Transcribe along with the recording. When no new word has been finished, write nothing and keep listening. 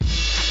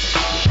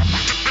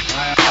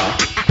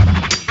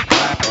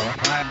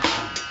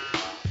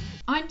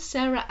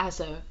Sarah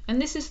Azzo,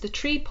 and this is the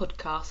Tree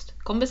Podcast,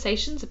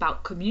 conversations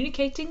about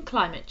communicating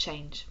climate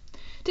change.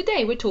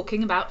 Today we're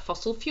talking about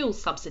fossil fuel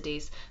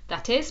subsidies,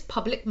 that is,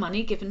 public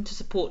money given to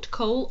support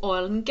coal,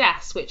 oil and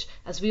gas, which,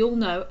 as we all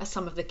know, are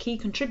some of the key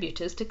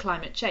contributors to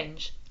climate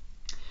change.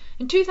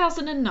 In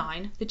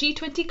 2009, the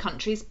G20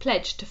 countries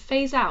pledged to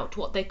phase out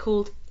what they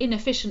called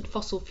inefficient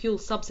fossil fuel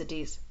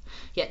subsidies.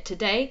 Yet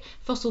today,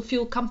 fossil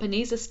fuel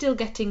companies are still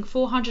getting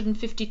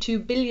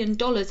 $452 billion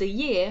a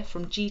year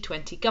from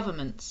G20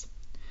 governments.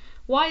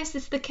 Why is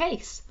this the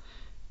case?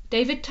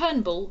 David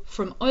Turnbull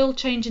from Oil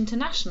Change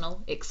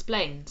International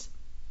explains.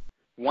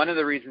 One of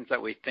the reasons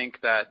that we think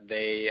that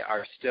they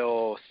are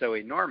still so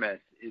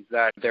enormous is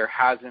that there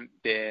hasn't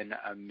been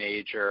a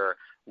major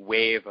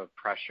wave of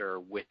pressure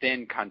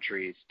within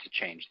countries to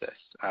change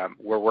this.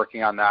 We're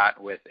working on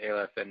that with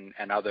Elif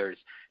and others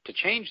to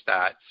change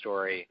that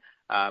story.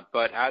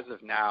 But as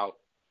of now,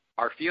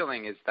 our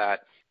feeling is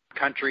that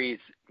countries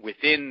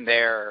within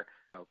their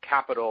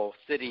capital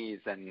cities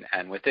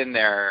and within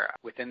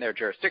their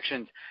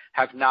jurisdictions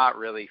have not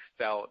really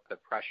felt the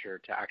pressure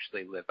to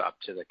actually live up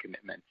to the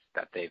commitments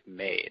that they've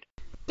made.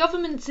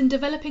 Governments in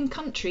developing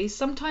countries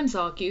sometimes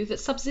argue that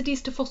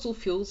subsidies to fossil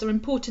fuels are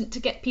important to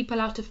get people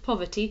out of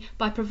poverty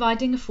by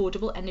providing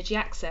affordable energy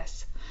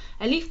access.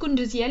 Elif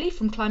Gunduzyeli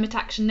from Climate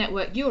Action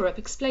Network Europe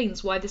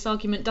explains why this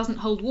argument doesn't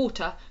hold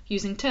water,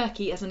 using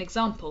Turkey as an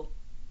example.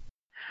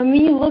 When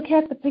we look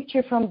at the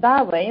picture from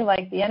that way,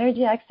 like the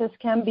energy access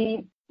can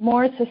be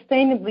more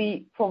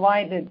sustainably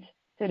provided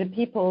to the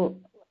people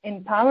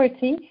in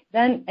poverty,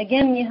 then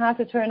again we have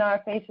to turn our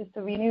faces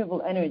to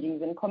renewable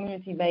energies and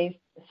community-based,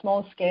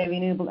 small-scale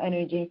renewable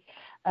energy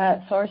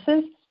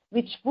sources,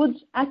 which would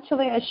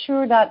actually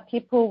assure that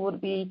people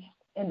would be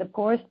in the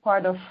poorest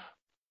part of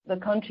the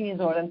countries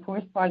or in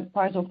poorest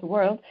parts of the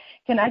world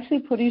can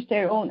actually produce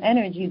their own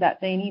energy that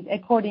they need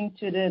according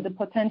to the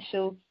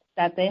potential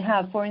that they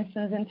have. For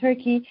instance, in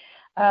Turkey,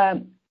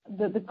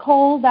 the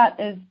coal that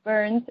is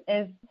burned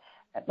is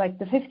like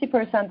the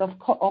 50%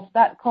 of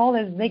that coal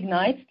is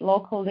lignite,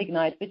 local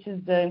lignite, which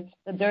is the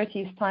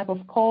dirtiest type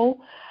of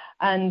coal,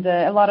 and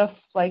a lot of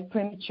like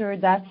premature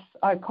deaths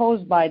are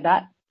caused by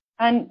that.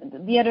 And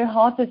the other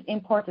half is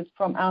imported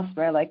from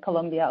elsewhere, like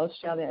Colombia,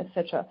 Australia,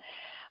 etc.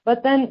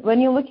 But then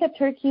when you look at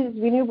Turkey's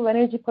renewable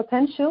energy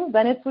potential,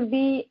 then it would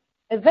be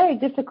a very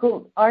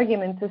difficult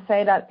argument to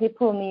say that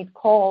people need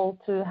coal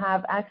to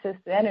have access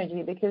to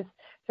energy, because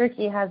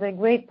Turkey has a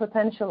great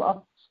potential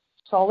of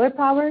solar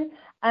power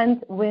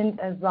and wind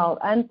as well,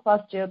 and plus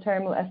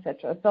geothermal,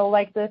 etc. So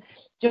like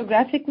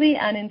geographically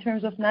and in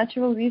terms of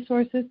natural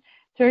resources,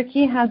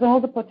 Turkey has all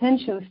the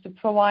potentials to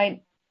provide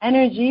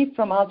energy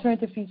from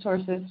alternative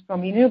resources,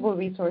 from renewable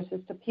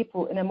resources to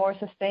people in a more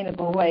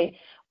sustainable way.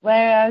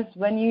 Whereas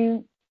when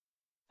you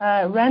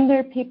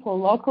render people,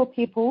 local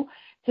people,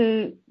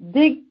 to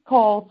dig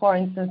coal, for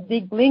instance,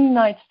 dig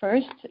lignite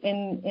first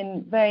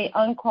in very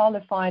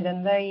unqualified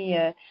and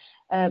very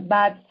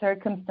bad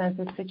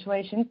circumstances,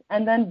 situations,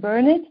 and then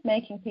burn it,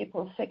 making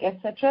people sick,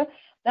 etc.,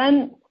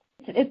 then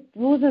it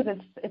loses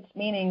its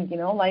meaning,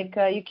 like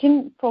you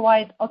can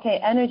provide,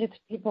 energy to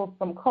people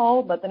from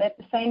coal, but then at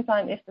the same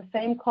time, if the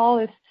same coal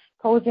is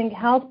causing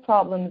health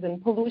problems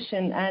and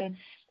pollution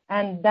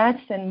and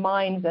deaths in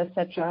mines,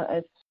 etc.,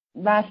 as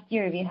last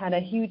year we had a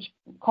huge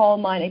coal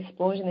mine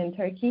explosion in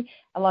Turkey,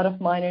 a lot of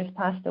miners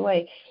passed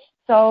away.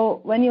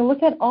 So when you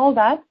look at all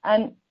that,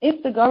 and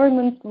if the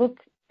governments look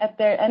at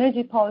their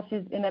energy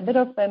policies in a bit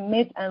of a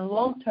mid and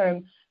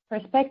long-term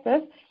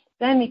perspective,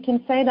 then we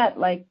can say that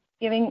like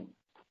giving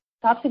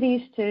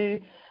subsidies to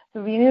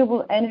the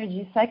renewable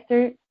energy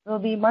sector will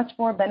be much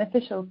more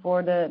beneficial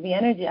for the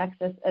energy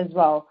access as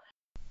well.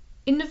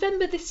 In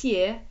November this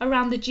year,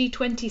 around the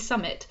G20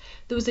 summit,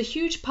 there was a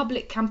huge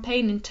public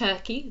campaign in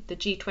Turkey, the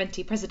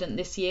G20 president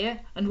this year,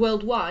 and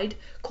worldwide,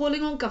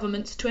 calling on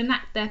governments to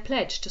enact their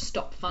pledge to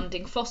stop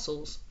funding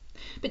fossils.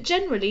 But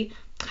generally,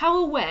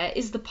 how aware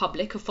is the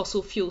public of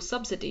fossil fuel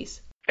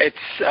subsidies? It's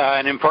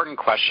an important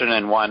question,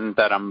 and one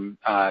that I'm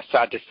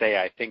sad to say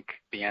I think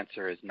the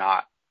answer is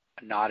not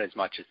as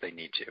much as they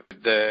need to.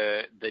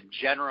 The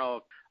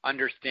general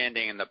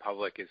understanding in the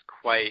public is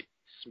quite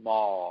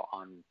small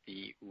on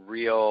the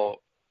real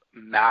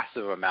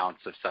massive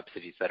amounts of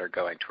subsidies that are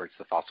going towards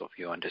the fossil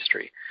fuel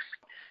industry.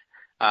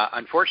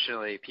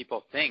 Unfortunately,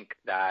 people think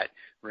that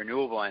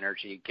renewable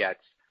energy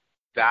gets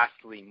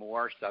vastly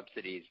more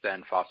subsidies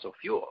than fossil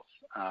fuels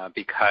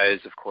because,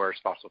 of course,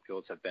 fossil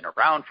fuels have been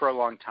around for a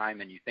long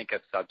time, and you think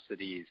of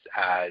subsidies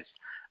as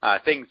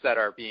things that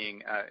are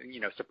being,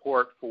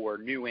 support for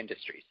new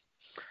industries.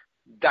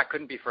 That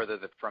couldn't be further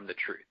from the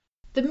truth.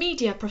 The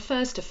media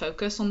prefers to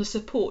focus on the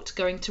support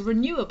going to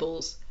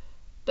renewables,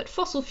 but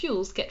fossil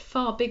fuels get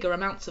far bigger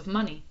amounts of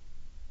money.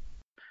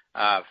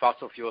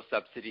 Fossil fuel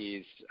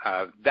subsidies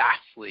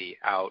vastly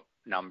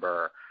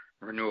outnumber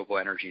renewable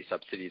energy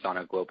subsidies on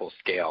a global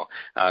scale.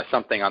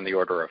 Something on the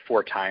order of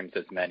 4 times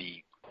as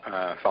many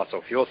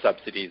fossil fuel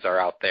subsidies are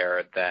out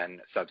there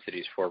than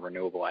subsidies for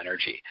renewable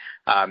energy.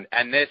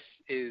 And this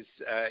is,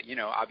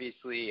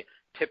 obviously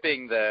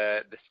tipping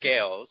the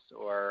scales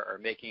or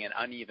making an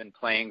uneven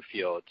playing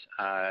field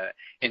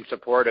in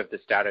support of the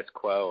status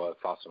quo of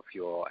fossil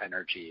fuel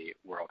energy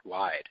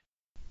worldwide.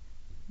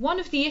 One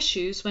of the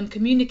issues when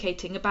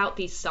communicating about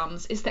these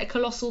sums is their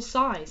colossal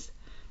size.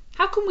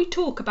 How can we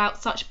talk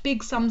about such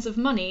big sums of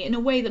money in a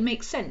way that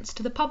makes sense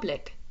to the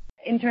public?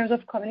 In terms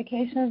of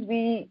communications,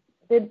 we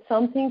did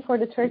something for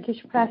the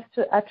Turkish press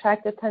to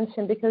attract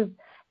attention, because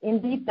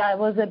indeed that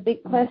was a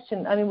big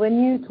question. I mean,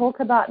 when you talk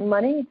about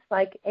money, it's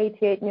like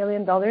 $88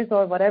 million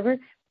or whatever.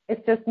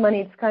 It's just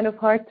money. It's kind of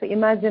hard to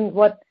imagine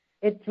what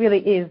it really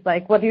is,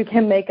 like what you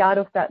can make out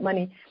of that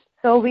money.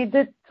 So we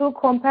did two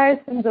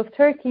comparisons of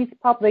Turkey's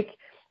public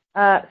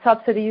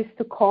subsidies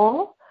to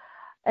coal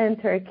in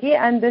Turkey,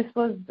 and this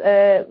was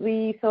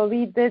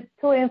we did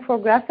two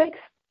infographics.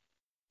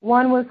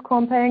 One was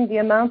comparing the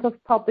amount of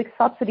public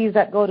subsidies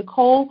that go to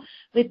coal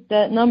with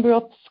the number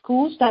of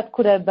schools that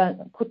could have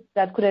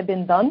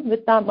been done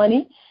with that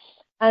money,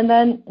 and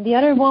then the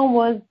other one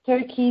was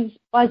Turkey's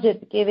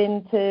budget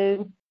given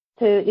to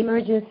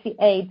emergency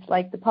aid,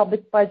 like the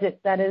public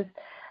budget that is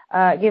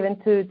given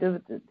to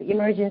the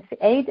emergency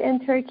aid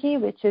in Turkey,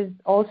 which is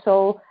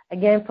also,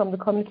 again, from the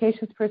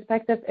communications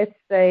perspective,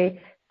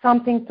 it's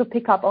something to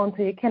pick up on,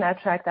 so you can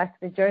attract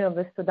actually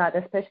journalists to that,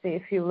 especially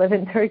if you live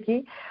in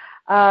Turkey.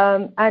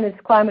 And it's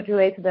climate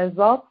related as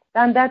well.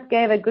 And that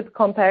gave a good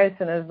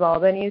comparison as well.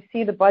 When you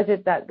see the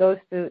budget that goes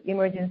to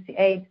emergency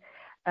aid,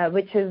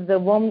 which is the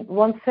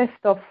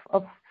one-fifth of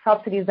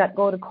subsidies that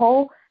go to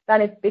coal,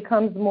 then it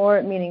becomes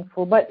more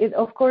meaningful. But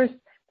of course,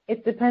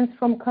 it depends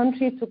from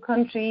country to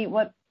country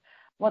what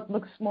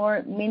looks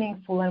more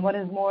meaningful and what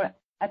is more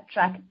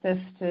attractive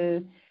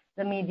to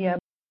the media.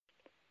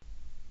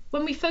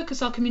 When we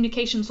focus our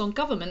communications on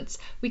governments,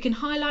 we can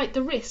highlight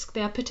the risk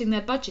they are putting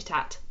their budget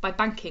at by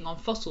banking on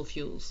fossil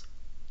fuels.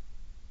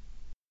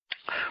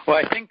 Well,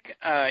 I think,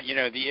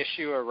 the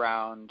issue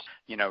around,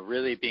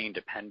 really being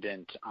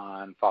dependent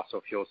on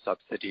fossil fuel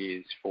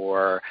subsidies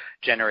for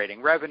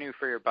generating revenue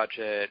for your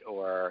budget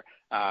or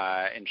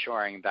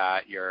ensuring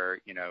that your,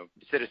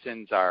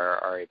 citizens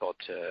are able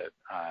to,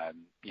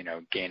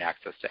 gain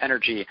access to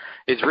energy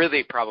is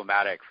really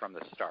problematic from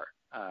the start.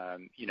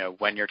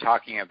 When you're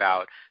talking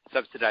about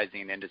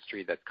subsidizing an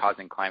industry that's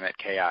causing climate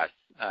chaos,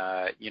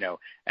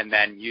 and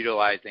then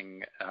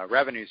utilizing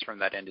revenues from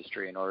that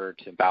industry in order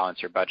to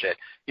balance your budget,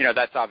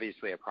 that's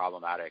obviously a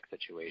problematic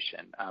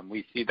situation.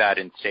 We see that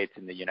in states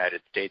in the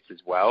United States as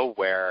well,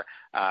 where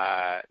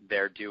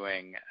they're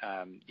doing,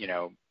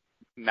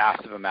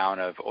 massive amount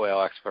of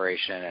oil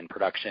exploration and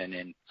production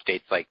in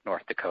states like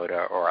North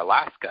Dakota or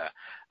Alaska.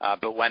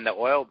 But when the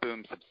oil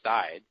boom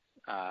subsides,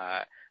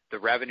 the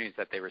revenues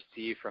that they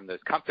receive from those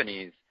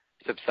companies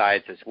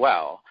subsides as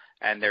well,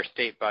 and their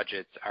state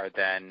budgets are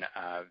then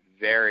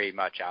very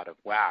much out of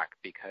whack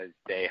because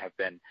they have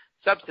been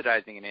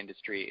subsidizing an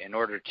industry in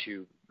order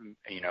to,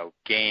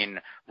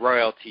 gain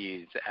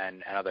royalties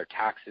and other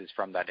taxes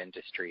from that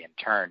industry in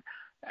turn.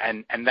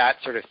 And that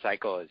sort of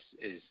cycle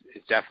is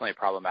definitely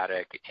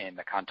problematic in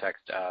the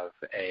context of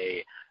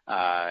a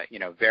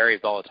very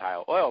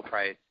volatile oil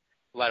price,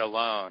 let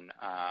alone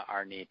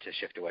our need to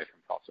shift away from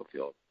fossil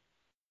fuels.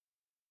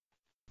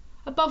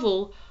 Above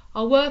all,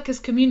 our work as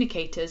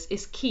communicators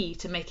is key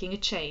to making a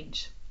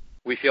change.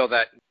 We feel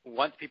that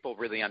once people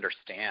really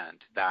understand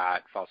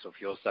that fossil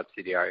fuel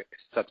subsidies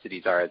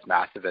are as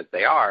massive as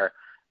they are,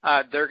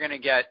 they're going to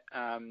get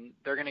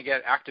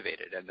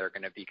activated, and they're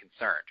going to be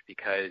concerned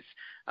because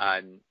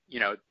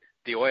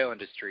the oil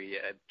industry,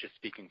 just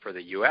speaking for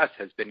the U.S.,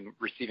 has been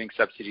receiving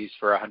subsidies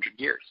for 100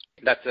 years.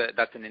 That's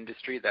an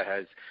industry that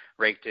has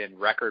raked in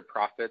record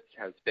profits,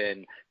 has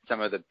been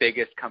some of the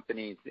biggest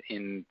companies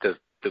in the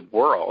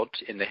world,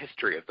 in the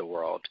history of the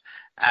world,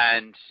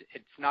 and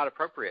it's not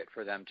appropriate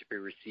for them to be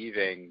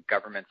receiving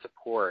government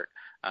support,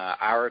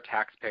 our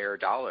taxpayer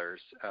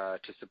dollars,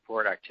 to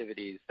support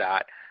activities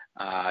that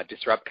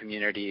disrupt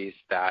communities,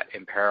 that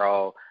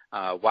imperil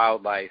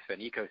wildlife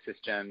and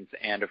ecosystems,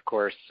 and of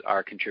course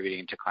are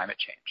contributing to climate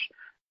change.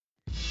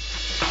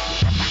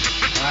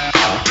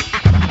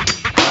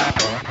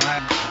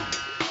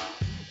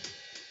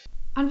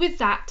 And with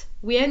that,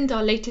 we end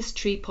our latest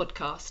Tree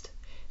podcast.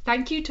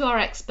 Thank you to our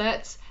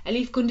experts,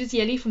 Elif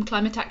Gunduzyeli from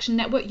Climate Action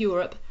Network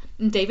Europe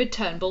and David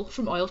Turnbull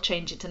from Oil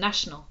Change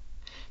International.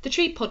 The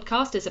Tree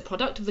podcast is a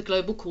product of the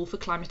Global Call for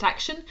Climate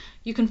Action.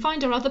 You can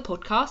find our other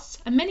podcasts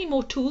and many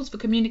more tools for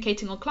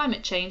communicating on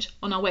climate change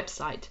on our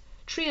website,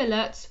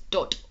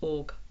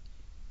 treealerts.org.